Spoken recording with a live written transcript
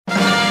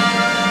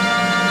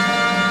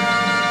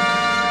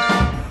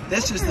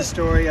This is the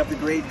story of the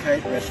great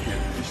kite rescue.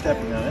 You're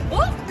stepping on it.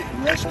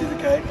 You rescue the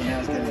kite, and now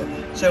it's going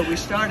to. So we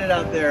started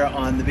out there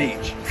on the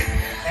beach,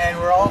 and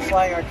we're all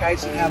flying our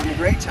kites and having a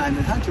great time.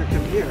 And Hunter,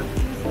 come here.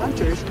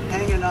 Hunter's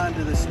hanging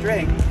onto the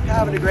string,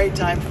 having a great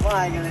time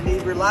flying, and then he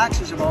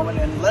relaxes a moment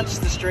and lets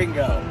the string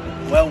go.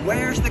 Well,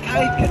 where's the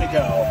kite going to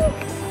go?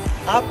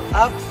 Up,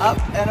 up,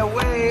 up, and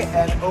away,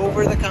 and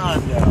over the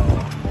condo.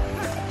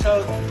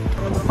 So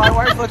my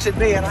wife looks at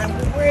me, and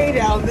I'm way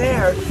down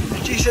there,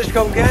 and she says,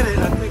 go get it.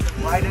 I'm thinking,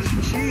 why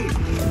doesn't she?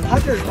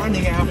 Hunter's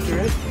running after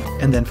it.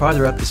 And then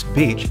farther up this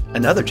beach,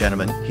 another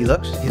gentleman, he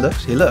looks,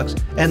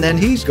 and then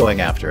he's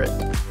going after it.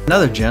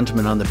 Another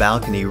gentleman on the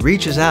balcony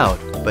reaches out,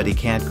 but he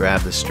can't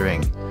grab the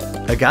string.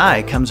 A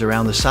guy comes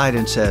around the side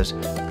and says,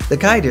 the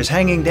kite is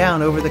hanging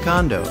down over the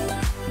condo.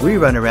 We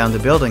run around the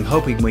building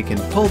hoping we can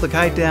pull the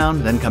kite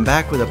down, then come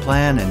back with a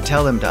plan and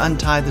tell him to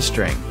untie the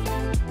string.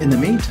 In the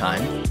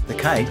meantime, the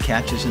kite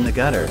catches in the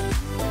gutter.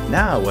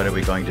 Now what are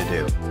we going to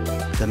do?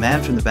 The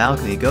man from the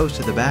balcony goes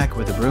to the back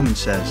with a broom and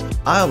says,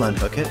 I'll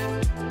unhook it.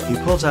 He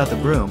pulls out the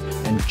broom,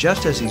 and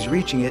just as he's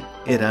reaching it,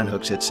 it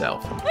unhooks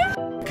itself.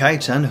 The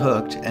kite's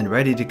unhooked and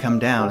ready to come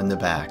down in the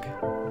back.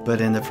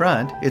 But in the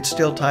front, it's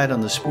still tied on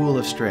the spool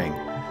of string.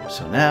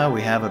 So now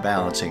we have a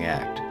balancing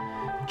act.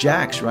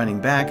 Jack's running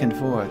back and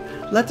forth.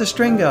 Let the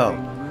string go.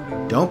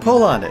 Don't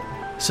pull on it.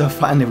 So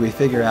finally we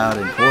figure out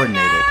and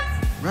coordinate it.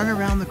 Run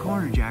around the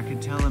corner, Jack,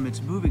 and tell him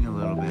it's moving a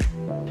little bit.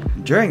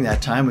 During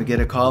that time, we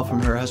get a call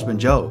from her husband,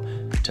 Joe.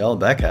 Tell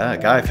Becca a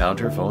guy found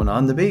her phone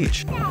on the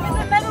beach. The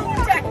metal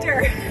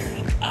detector.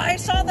 I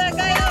saw that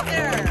guy out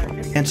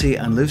there. Nancy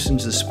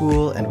unloosens the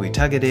spool and we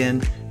tug it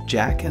in.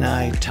 Jack and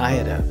I tie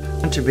it up.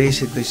 Hunter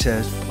basically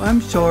says,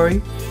 I'm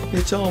sorry,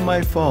 it's all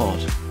my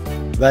fault.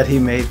 But he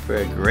made for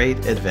a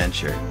great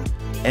adventure.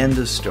 End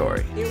of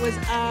story. It was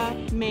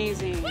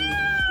amazing.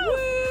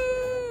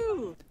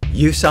 Woo!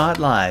 You saw it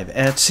live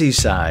at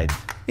Seaside,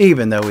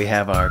 even though we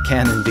have our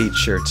Cannon Beach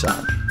shirts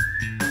on.